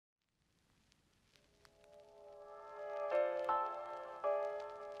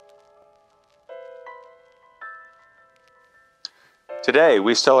Today,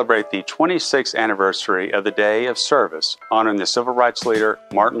 we celebrate the 26th anniversary of the Day of Service, honoring the civil rights leader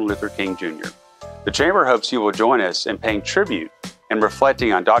Martin Luther King Jr. The Chamber hopes you will join us in paying tribute and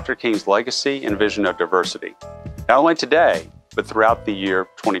reflecting on Dr. King's legacy and vision of diversity, not only today, but throughout the year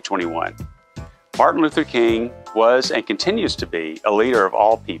 2021. Martin Luther King was and continues to be a leader of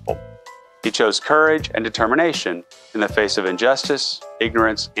all people. He chose courage and determination in the face of injustice,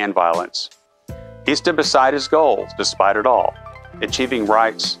 ignorance, and violence. He stood beside his goals despite it all, achieving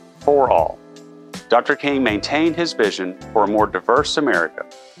rights for all. Dr. King maintained his vision for a more diverse America,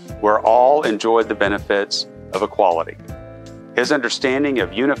 where all enjoyed the benefits of equality. His understanding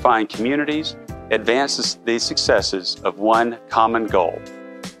of unifying communities advances the successes of one common goal,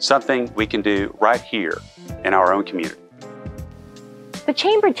 something we can do right here in our own community. The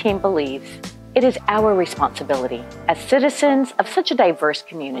Chamber team believes it is our responsibility as citizens of such a diverse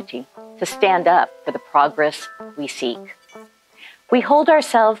community to stand up for the progress we seek. We hold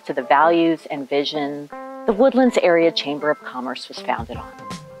ourselves to the values and vision the Woodlands Area Chamber of Commerce was founded on.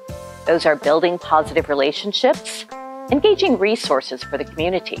 Those are building positive relationships, engaging resources for the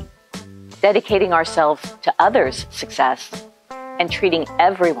community, dedicating ourselves to others' success, and treating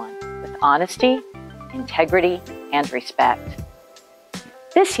everyone with honesty, integrity, and respect.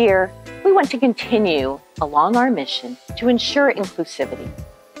 This year, we want to continue along our mission to ensure inclusivity,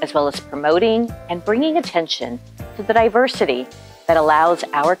 as well as promoting and bringing attention to the diversity that allows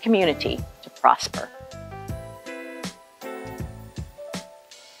our community to prosper.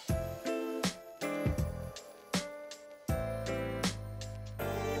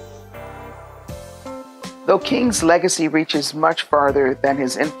 Though King's legacy reaches much farther than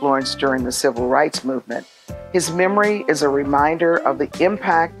his influence during the civil rights movement, his memory is a reminder of the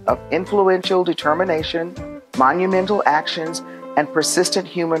impact of influential determination, monumental actions, and persistent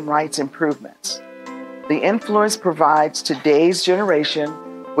human rights improvements. The influence provides today's generation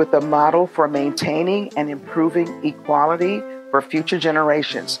with a model for maintaining and improving equality for future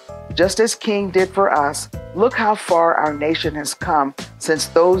generations. Just as King did for us, look how far our nation has come since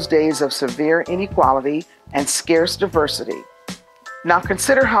those days of severe inequality and scarce diversity. Now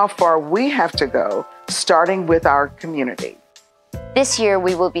consider how far we have to go, starting with our community. This year,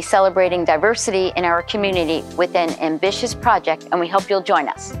 we will be celebrating diversity in our community with an ambitious project, and we hope you'll join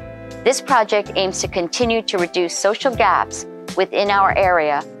us. This project aims to continue to reduce social gaps within our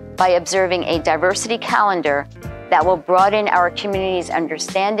area by observing a diversity calendar that will broaden our community's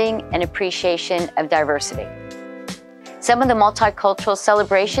understanding and appreciation of diversity. Some of the multicultural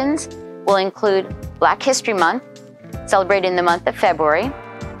celebrations will include Black History Month, celebrated in the month of February,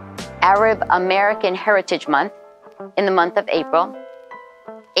 Arab American Heritage Month in the month of April,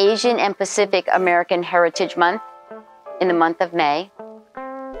 Asian and Pacific American Heritage Month in the month of May,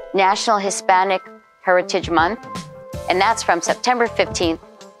 National Hispanic Heritage Month, and that's from September 15th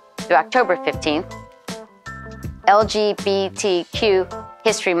through October 15th, LGBTQ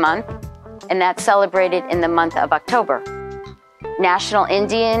History Month, and that's celebrated in the month of October, National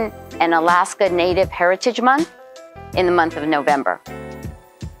Indian and Alaska Native Heritage Month in the month of November.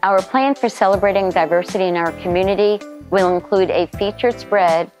 Our plan for celebrating diversity in our community will include a featured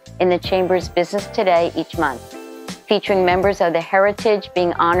spread in the Chamber's Business Today each month, featuring members of the heritage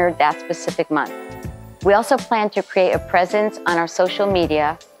being honored that specific month. We also plan to create a presence on our social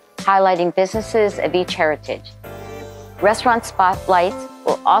media, highlighting businesses of each heritage. Restaurant spotlights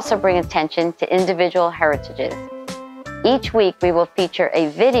will also bring attention to individual heritages. Each week, we will feature a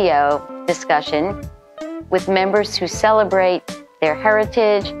video discussion with members who celebrate their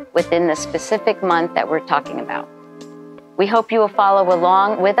heritage within the specific month that we're talking about. We hope you will follow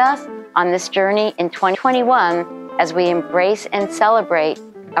along with us on this journey in 2021 as we embrace and celebrate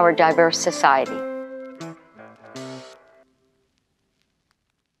our diverse society.